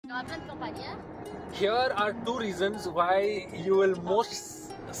Here are two reasons why you will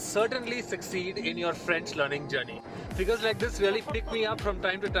most certainly succeed in your French learning journey. Figures like this really pick me up from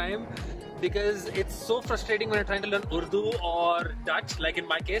time to time because it's so frustrating when you're trying to learn Urdu or Dutch, like in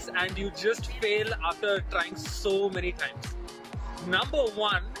my case, and you just fail after trying so many times. Number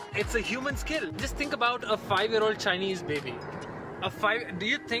one, it's a human skill. Just think about a 5-year-old Chinese baby. Do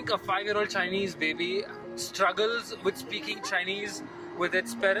you think a 5-year-old Chinese baby struggles with speaking Chinese with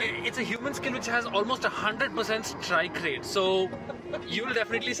its parents? It's a human skill which has almost 100% strike rate. So you will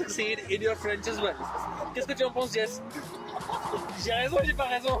definitely succeed in your French as well. Qu'est-ce que tu en penses, Jess? J'ai raison, j'ai pas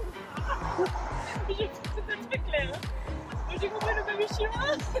raison. C'était très clair. J'ai compris le baby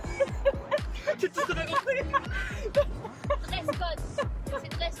chinois. Tu tout ce que t'as compris? Dress code. C'est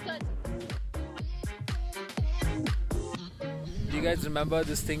dress code. Do you guys remember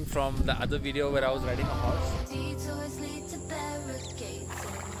this thing from the other video where I was riding a horse?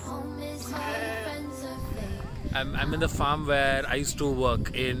 I'm in the farm where I used to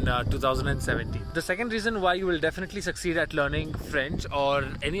work in 2017. The second reason why you will definitely succeed at learning French or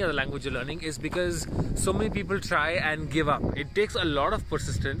any other language you're learning is because so many people try and give up. It takes a lot of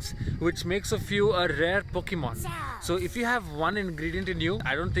persistence, which makes of you a rare Pokemon. So if you have one ingredient in you,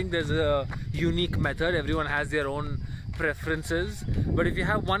 I don't think there's a unique method. Everyone has their own preferences. But if you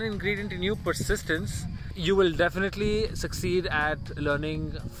have one ingredient in you, persistence, you will definitely succeed at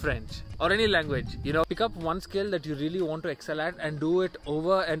learning French or any language. You know, pick up one skill that you really want to excel at and do it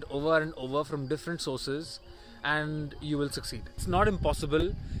over and over and over from different sources, and you will succeed. It's not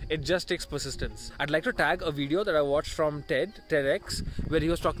impossible, it just takes persistence. I'd like to tag a video that I watched from TEDx, where he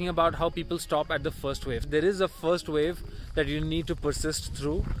was talking about how people stop at the first wave. There is a first wave that you need to persist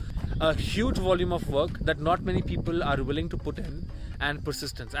through. A huge volume of work that not many people are willing to put in, and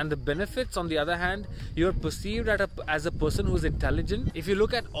persistence. And the benefits, on the other hand, you're perceived as a person who's intelligent. If you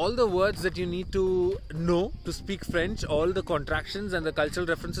look at all the words that you need to know to speak French, all the contractions and the cultural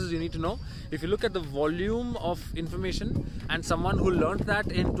references you need to know, if you look at the volume of information and someone who learned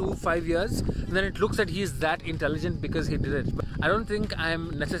that in 2-5 years, then it looks that he's that intelligent because he did it. But I don't think I'm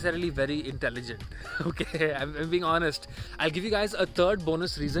necessarily very intelligent. Okay, I'm being honest. I'll give you guys a third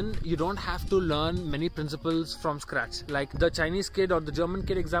bonus reason. You don't have to learn many principles from scratch. Like the Chinese kid or the German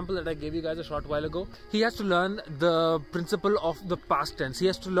kid example that I gave you guys a short while ago, he has to learn the principle of the past tense. He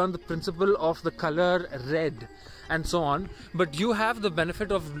has to learn the principle of the color red and so on. But you have the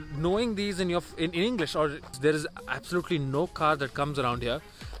benefit of knowing these in English, or there is absolutely no car that comes around here.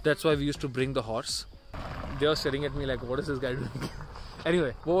 That's why we used to bring the horse. They were staring at me like, what is this guy doing?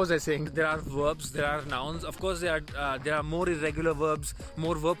 Anyway, what was I saying? There are verbs, there are nouns. Of course, there are more irregular verbs,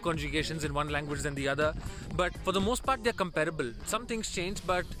 more verb conjugations in one language than the other. But for the most part, they're comparable. Some things change,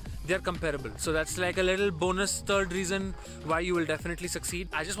 but they're comparable. So that's like a little bonus third reason why you will definitely succeed.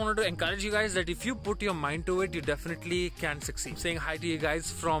 I just wanted to encourage you guys that if you put your mind to it, you definitely can succeed. Saying hi to you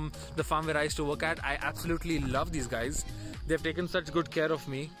guys from the farm where I used to work at. I absolutely love these guys. They've taken such good care of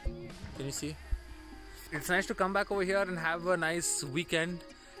me. Can you see? It's nice to come back over here and have a nice weekend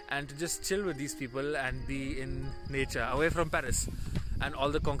and to just chill with these people and be in nature, away from Paris and all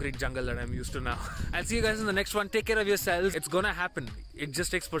the concrete jungle that I'm used to now. I'll see you guys in the next one. Take care of yourselves. It's gonna happen. It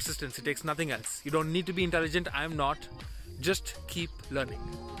just takes persistence. It takes nothing else. You don't need to be intelligent. I'm not. Just keep learning.